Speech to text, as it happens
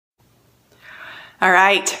All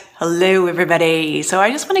right. Hello, everybody. So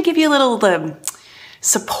I just want to give you a little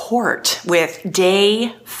support with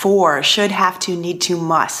day 4, should, have to, need to,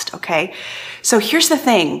 must. Okay. So here's the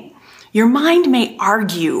thing. Your mind may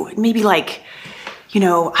argue, maybe like,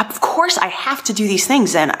 of course I have to do these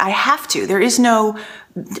things and I have to.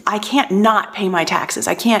 I can't not pay my taxes.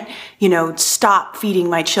 I can't, stop feeding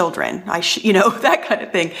my children. That kind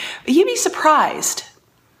of thing. But you'd be surprised.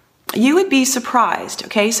 You would be surprised.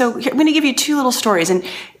 Okay. So I'm going to give you 2 little stories, and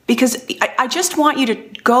because I just want you to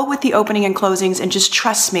go with the opening and closings and just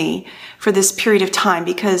trust me for this period of time,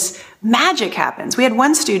 because magic happens. We had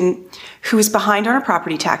one student who was behind on her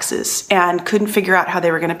property taxes and couldn't figure out how they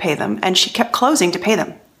were going to pay them. And she kept closing to pay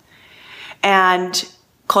them, and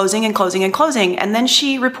closing and closing and closing. And then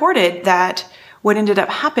she reported that what ended up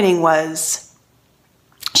happening was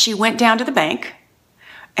she went down to the bank.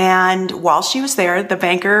 And while she was there, the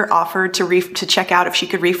banker offered to check out if she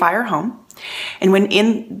could refi her home. And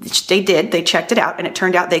they checked it out, and it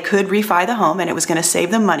turned out they could refi the home, and it was going to save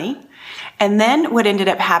them money. And then what ended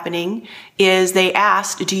up happening is they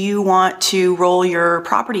asked, do you want to roll your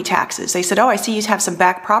property taxes? They said, oh, I see you have some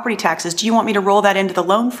back property taxes. Do you want me to roll that into the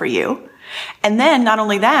loan for you? And then not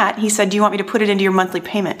only that, he said, do you want me to put it into your monthly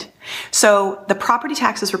payment? So the property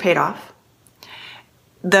taxes were paid off.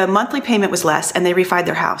 The monthly payment was less, and they refied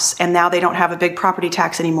their house. And now they don't have a big property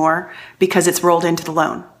tax anymore because it's rolled into the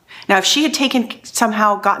loan. Now, if she had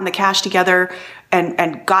somehow gotten the cash together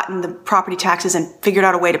and gotten the property taxes and figured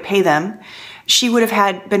out a way to pay them, she would have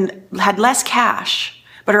had less cash.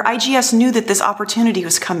 But her IGS knew that this opportunity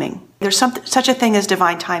was coming. There's such a thing as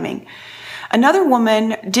divine timing. Another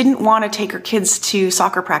woman didn't want to take her kids to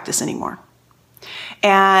soccer practice anymore.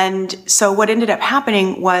 And so what ended up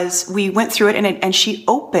happening was we went through it, and she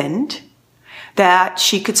opened that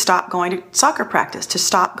she could stop going to soccer practice, to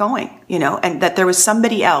stop going, and that there was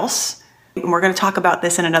somebody else, and we're going to talk about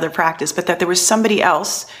this in another practice, but that there was somebody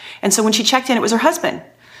else. And so when she checked in, it was her husband.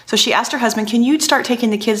 So she asked her husband, can you start taking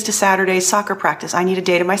the kids to Saturday's soccer practice? I need a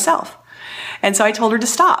day to myself. And so I told her to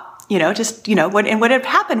stop. What had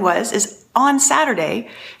happened is on Saturday,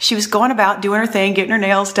 she was going about doing her thing, getting her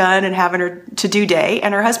nails done and having her to-do day.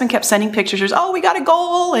 And her husband kept sending pictures. Oh, we got a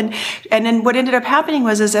goal. And then what ended up happening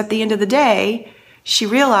was at the end of the day, she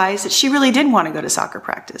realized that she really didn't want to go to soccer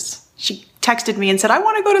practice. She texted me and said, I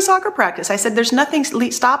want to go to soccer practice. I said, there's nothing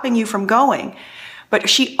stopping you from going. But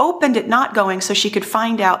she opened it not going so she could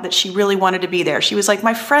find out that she really wanted to be there. She was like,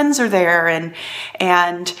 my friends are there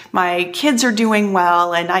and my kids are doing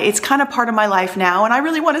well, and it's kind of part of my life now, and I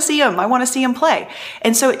really want to see them. I want to see them play.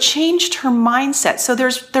 And so it changed her mindset. So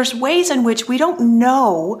there's ways in which we don't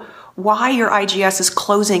know why your IGS is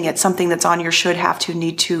closing at something that's on your should, have to,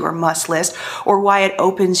 need to, or must list, or why it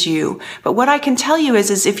opens you. But what I can tell you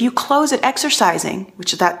is if you close at exercising,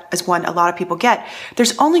 which that is one a lot of people get,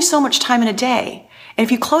 there's only so much time in a day. And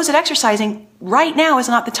if you close at exercising, right now is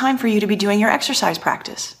not the time for you to be doing your exercise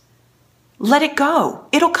practice. Let it go.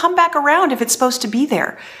 It'll come back around if it's supposed to be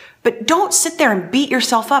there. But don't sit there and beat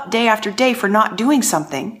yourself up day after day for not doing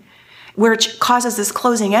something where it causes this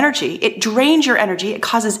closing energy. It drains your energy. It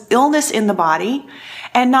causes illness in the body.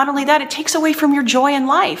 And not only that, it takes away from your joy in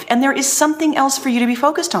life. And there is something else for you to be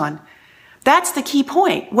focused on. That's the key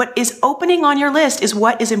point. What is opening on your list is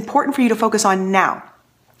what is important for you to focus on now.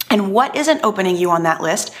 And what isn't opening you on that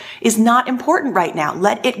list is not important right now.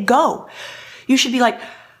 Let it go. You should be like,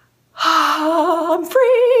 I'm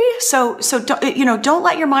free. So don't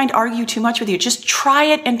let your mind argue too much with you. Just try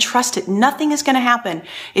it and trust it. Nothing is going to happen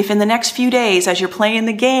if in the next few days, as you're playing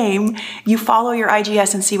the game, you follow your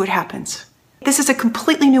IGS and see what happens. This is a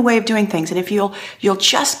completely new way of doing things. And if you'll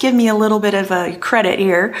just give me a little bit of a credit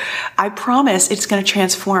here, I promise it's going to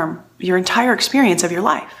transform your entire experience of your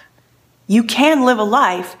life. You can live a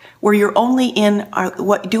life where you're only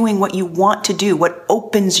doing what you want to do, what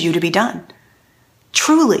opens you to be done.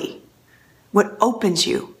 Truly, what opens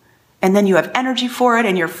you. And then you have energy for it,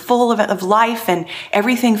 and you're full of life, and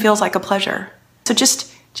everything feels like a pleasure. So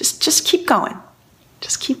just keep going.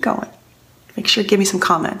 Just keep going. Make sure to give me some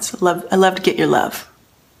comments. I love to get your love.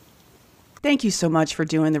 Thank you so much for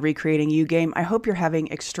doing the Recreating You game. I hope you're having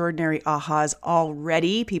extraordinary ahas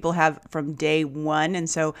already. People have from day one. And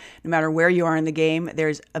so no matter where you are in the game,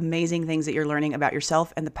 there's amazing things that you're learning about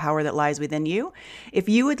yourself and the power that lies within you. If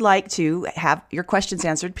you would like to have your questions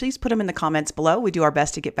answered, please put them in the comments below. We do our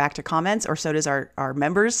best to get back to comments, or so does our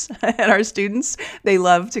members and our students. They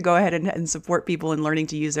love to go ahead and support people in learning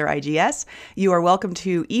to use their IGS. You are welcome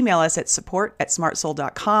to email us at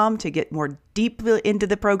support@smartsoul.com to get more deep into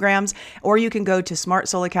the programs, or you can go to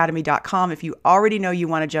smartsoulacademy.com if you already know you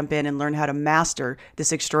want to jump in and learn how to master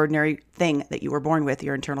this extraordinary thing that you were born with,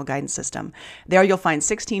 your internal guidance system. There you'll find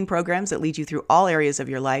 16 programs that lead you through all areas of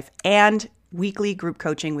your life and weekly group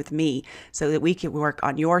coaching with me so that we can work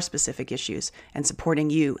on your specific issues and supporting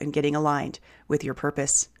you and getting aligned with your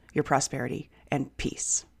purpose, your prosperity, and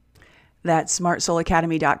peace. That's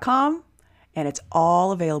smartsoulacademy.com, and it's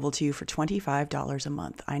all available to you for $25 a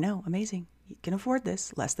month. I know, amazing. You can afford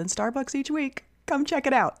this, less than Starbucks each week. Come check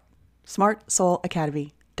it out.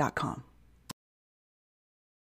 smartsoulacademy.com.